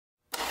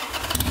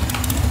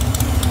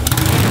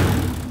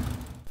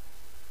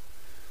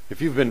If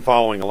you've been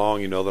following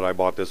along, you know that I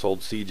bought this old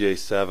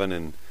CJ7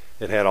 and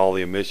it had all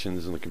the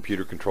emissions and the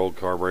computer controlled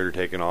carburetor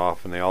taken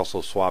off, and they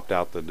also swapped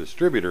out the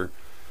distributor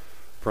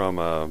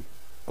from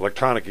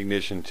electronic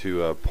ignition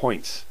to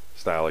points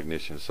style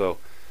ignition. So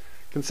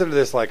consider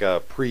this like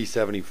a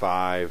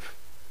pre-75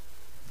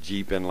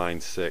 Jeep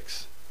inline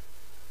 6,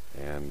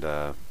 and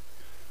we're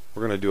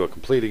going to do a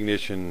complete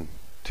ignition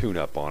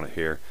tune-up on it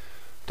here.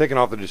 Taking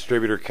off the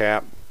distributor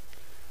cap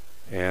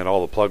and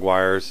all the plug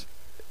wires.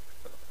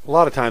 A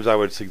lot of times I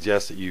would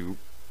suggest that you,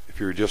 if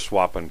you're just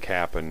swapping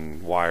cap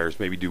and wires,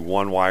 maybe do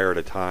one wire at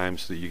a time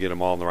so that you get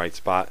them all in the right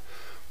spot.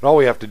 But all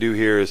we have to do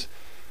here is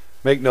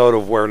make note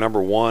of where number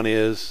 1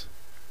 is,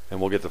 and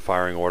we'll get the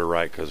firing order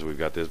right because we've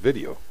got this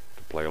video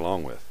to play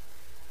along with.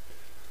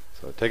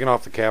 So taking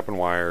off the cap and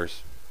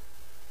wires,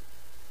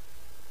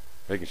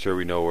 making sure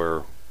we know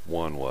where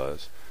 1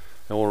 was.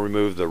 Then we'll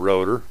remove the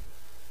rotor.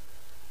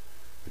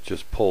 It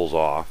just pulls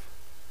off.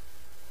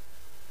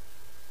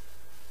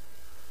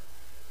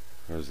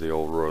 There's the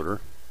old rotor. A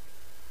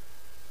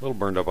little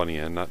burned up on the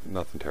end,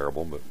 nothing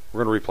terrible, but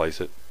we're going to replace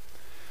it.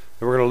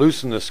 Then we're going to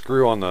loosen the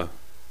screw on the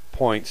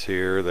points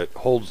here that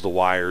holds the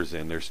wires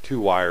in. There's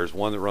 2 wires,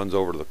 one that runs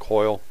over to the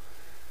coil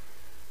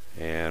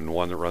and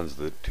one that runs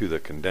to the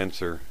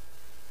condenser.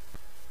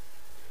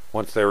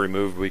 Once they're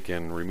removed, we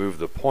can remove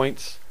the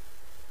points.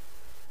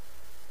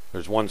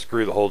 There's 1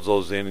 screw that holds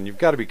those in, and you've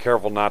got to be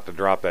careful not to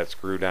drop that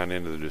screw down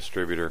into the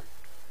distributor.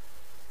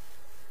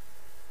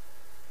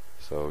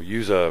 So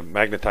use a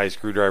magnetized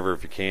screwdriver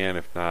if you can.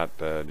 If not,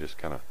 just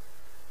kind of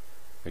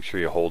make sure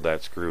you hold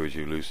that screw as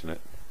you loosen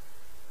it.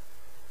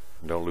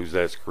 Don't lose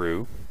that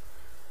screw.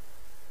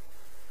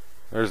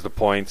 There's the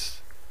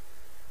points.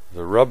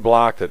 The rub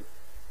block that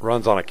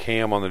runs on a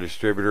cam on the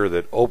distributor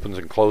that opens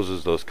and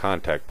closes those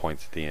contact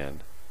points at the end.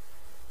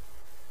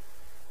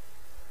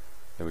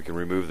 Then we can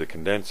remove the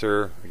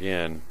condenser.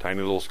 Again,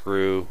 tiny little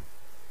screw.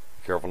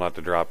 Be careful not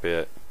to drop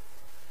it.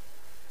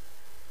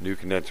 New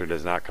condenser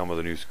does not come with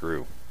a new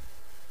screw.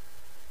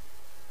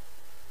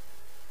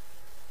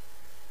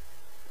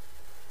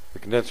 The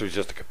condenser is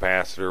just a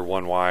capacitor,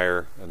 1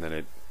 wire, and then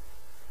it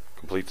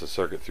completes a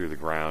circuit through the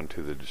ground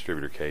to the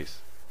distributor case.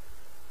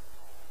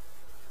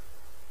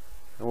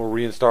 And we'll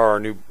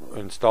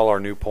install our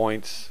new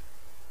points.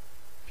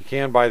 If you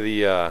can, buy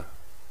the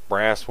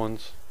brass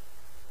ones.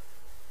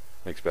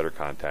 Makes better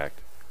contact.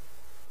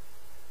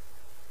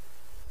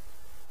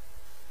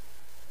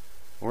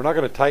 We're not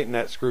going to tighten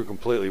that screw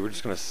completely. We're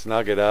just going to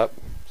snug it up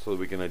so that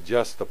we can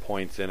adjust the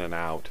points in and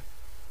out.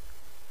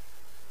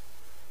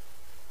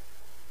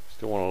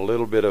 Still want a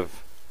little bit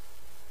of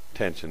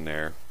tension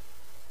there,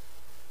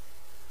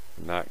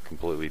 not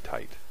completely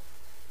tight.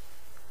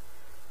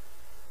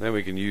 Then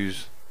we can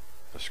use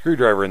a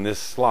screwdriver in this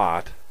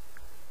slot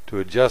to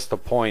adjust the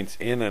points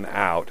in and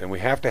out, and we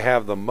have to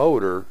have the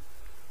motor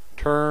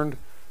turned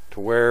to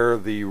where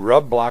the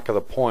rub block of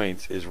the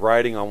points is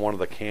riding on one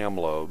of the cam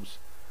lobes.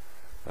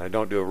 I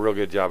don't do a real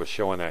good job of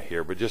showing that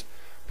here, but just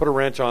put a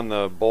wrench on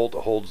the bolt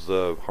that holds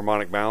the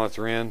harmonic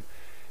balancer in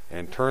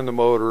and turn the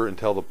motor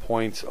until the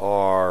points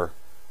are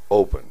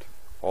opened,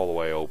 all the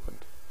way opened.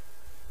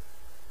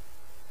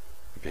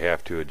 If you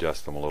have to,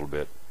 adjust them a little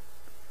bit.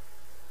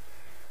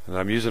 And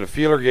I'm using a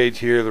feeler gauge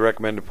here. The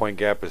recommended point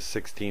gap is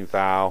 1/16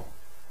 thou,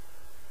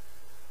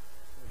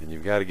 and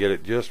you've got to get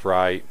it just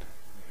right.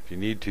 If you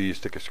need to, you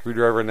stick a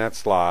screwdriver in that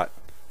slot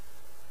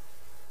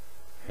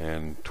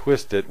and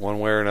twist it one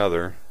way or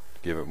another to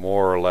give it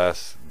more or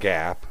less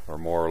gap or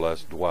more or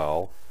less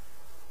dwell.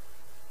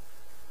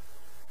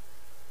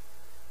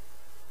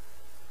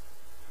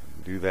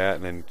 Do that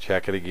and then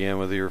check it again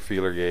with your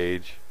feeler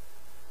gauge.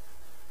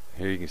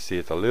 Here you can see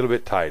it's a little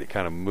bit tight. It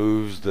kind of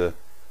moves the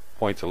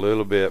points a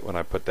little bit when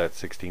I put that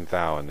 1/16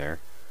 thou in there.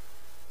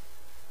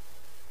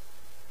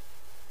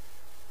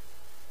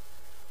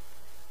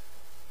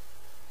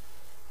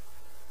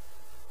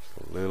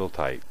 Just a little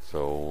tight,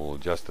 so we'll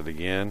adjust it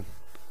again.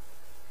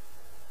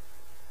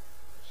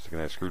 Sticking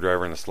that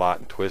screwdriver in the slot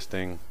and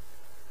twisting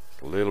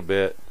just a little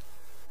bit.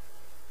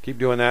 Keep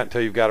doing that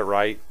until you've got it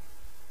right.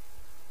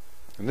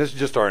 And this is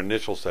just our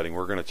initial setting.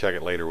 We're going to check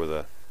it later with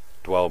a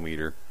dwell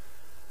meter.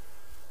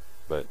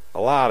 But a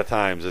lot of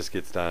times this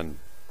gets done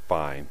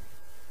fine,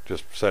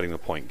 just setting the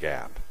point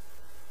gap.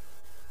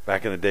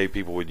 Back in the day,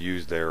 people would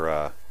use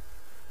their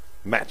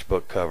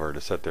matchbook cover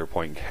to set their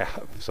point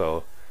gap.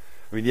 So,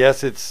 I mean,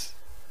 yes, it's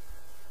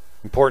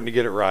important to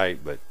get it right,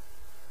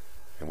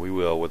 and we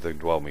will with the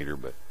dwell meter,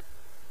 but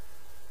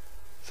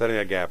setting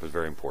that gap is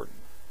very important.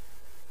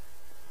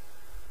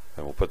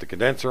 And we'll put the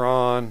condenser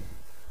on.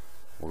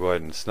 We'll go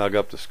ahead and snug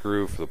up the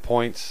screw for the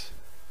points.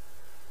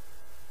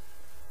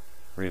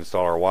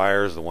 Reinstall our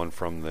wires, the one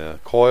from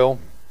the coil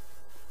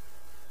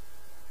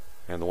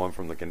and the one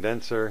from the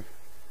condenser.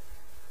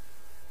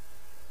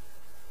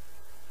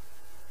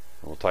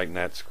 We'll tighten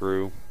that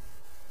screw.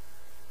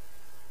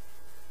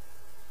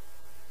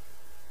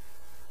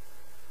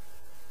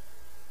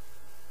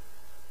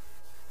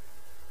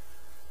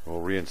 We'll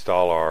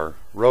reinstall our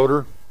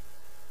rotor.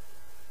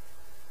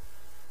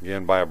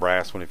 Again, buy a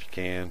brass one if you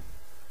can.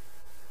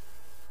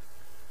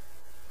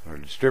 Our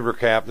distributor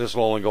cap, this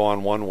will only go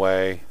on one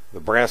way. The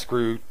brass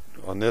screw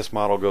on this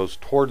model goes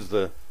towards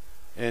the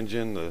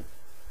engine. The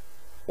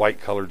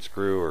white colored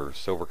screw or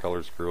silver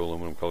colored screw,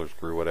 aluminum colored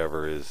screw,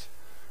 whatever, is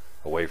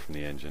away from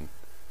the engine.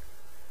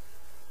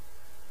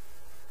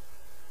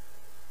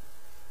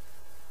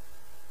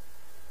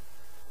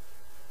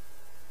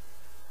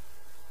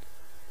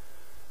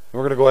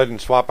 We're going to go ahead and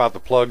swap out the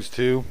plugs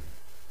too.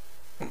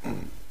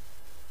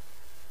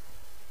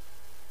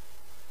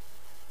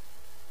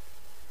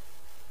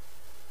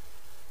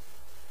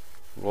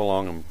 Go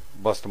along and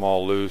bust them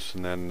all loose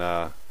and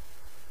then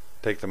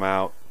take them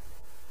out.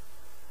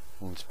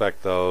 We'll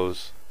inspect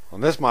those.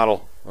 On this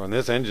model, or on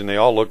this engine, they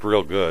all looked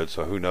real good,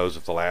 so who knows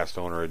if the last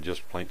owner had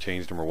just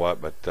changed them or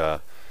what, but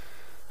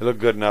they look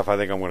good enough. I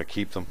think I'm going to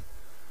keep them.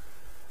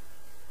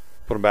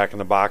 Put them back in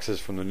the boxes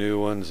from the new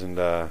ones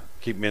and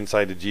keep them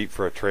inside the Jeep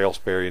for a trail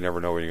spare. You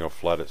never know when you're going to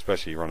flood it,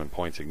 especially running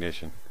points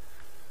ignition.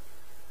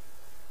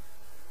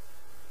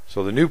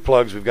 So the new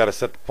plugs, we've got to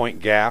set the point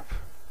gap.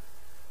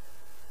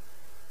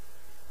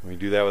 We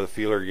do that with a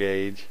feeler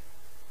gauge.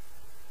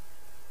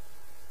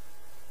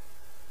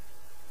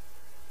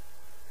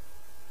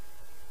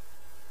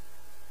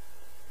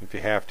 If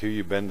you have to,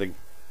 you bend the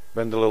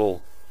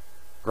little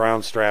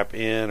ground strap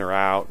in or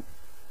out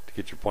to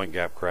get your point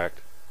gap correct.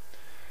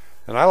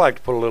 And I like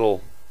to put a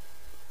little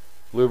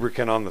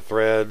lubricant on the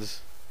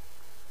threads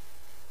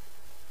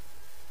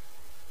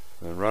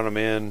and run them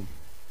in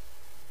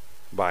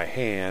by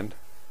hand.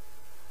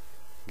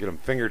 Get them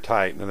finger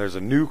tight. And there's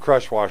a new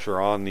crush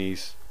washer on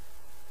these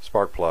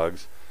spark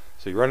plugs,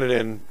 so you run it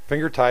in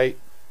finger tight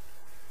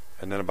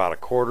and then about a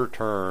quarter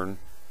turn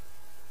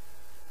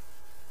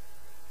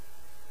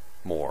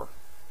more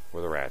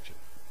with a ratchet.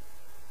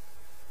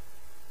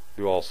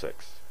 Do all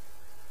 6.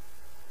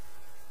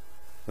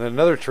 And then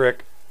another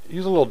trick,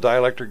 use a little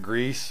dielectric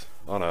grease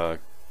on a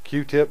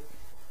Q-tip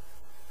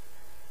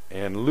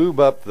and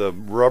lube up the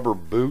rubber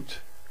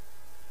boot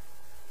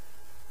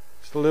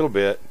just a little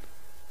bit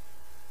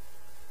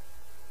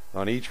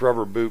on each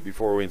rubber boot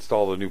before we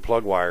install the new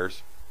plug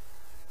wires.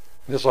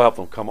 This will help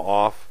them come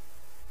off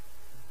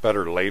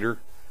better later.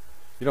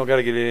 You don't got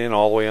to get it in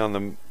all the way on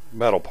the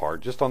metal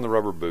part, just on the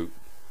rubber boot.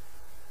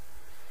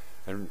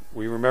 And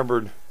we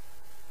remembered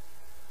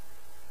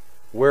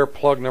where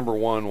plug number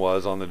 1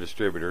 was on the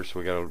distributor, so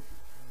we got to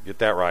get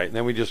that right. And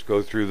then we just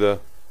go through the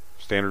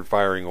standard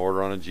firing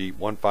order on a Jeep,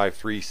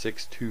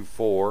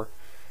 153624.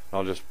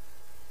 I'll just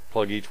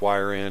plug each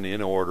wire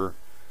in order.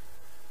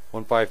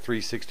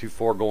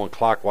 153624 going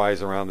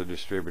clockwise around the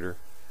distributor.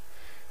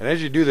 And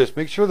as you do this,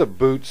 make sure the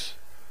boots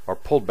are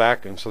pulled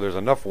back and so there's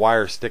enough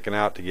wire sticking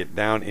out to get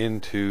down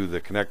into the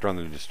connector on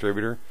the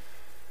distributor.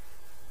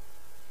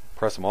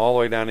 Press them all the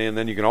way down in,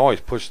 then you can always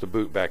push the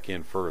boot back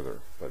in further,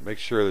 but make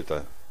sure that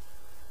the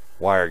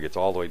wire gets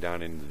all the way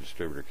down into the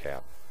distributor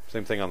cap.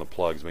 Same thing on the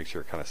plugs, make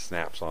sure it kind of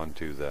snaps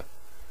onto the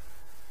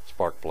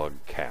spark plug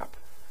cap.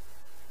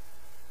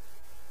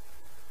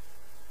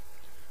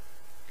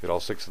 Get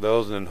all 6 of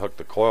those and then hook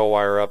the coil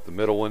wire up, the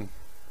middle one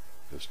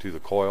goes to the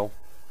coil.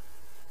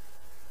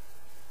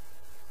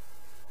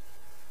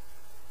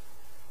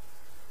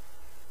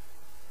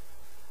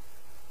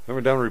 Then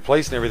we're done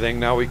replacing everything.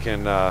 Now we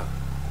can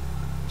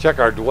check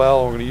our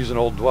dwell. We're going to use an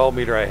old dwell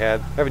meter I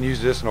had. Haven't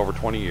used this in over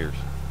 20 years.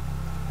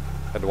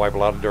 Had to wipe a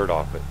lot of dirt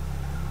off it.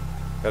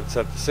 Got it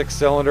set to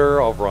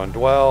 6-cylinder over on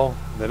dwell.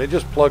 Then it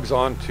just plugs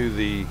onto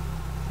the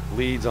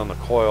leads on the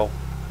coil.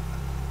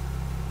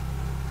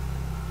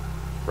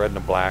 Red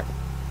and black.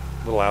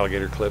 Little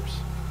alligator clips.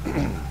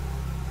 We're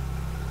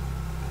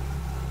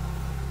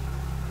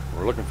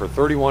looking for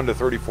 31 to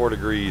 34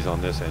 degrees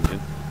on this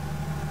engine.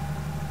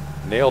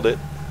 Nailed it.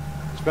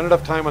 Spend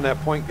enough time on that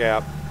point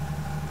gap,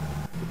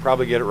 you'll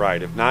probably get it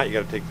right. If not, you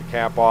got to take the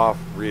cap off,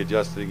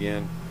 readjust it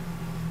again.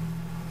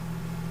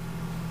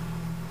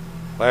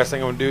 Last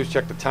thing I'm going to do is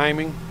check the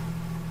timing.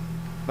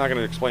 I'm not going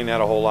to explain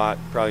that a whole lot.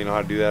 You probably know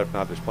how to do that. If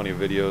not, there's plenty of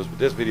videos, but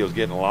this video is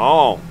getting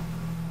long.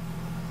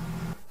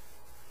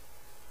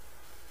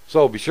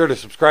 So be sure to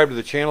subscribe to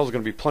the channel. There's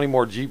going to be plenty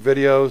more Jeep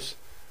videos.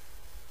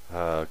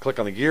 Click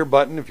on the gear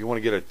button if you want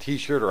to get a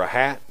t-shirt or a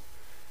hat.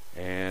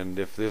 And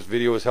if this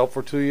video is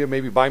helpful to you,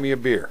 maybe buy me a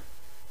beer.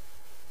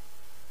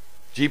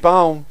 Jeep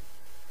on!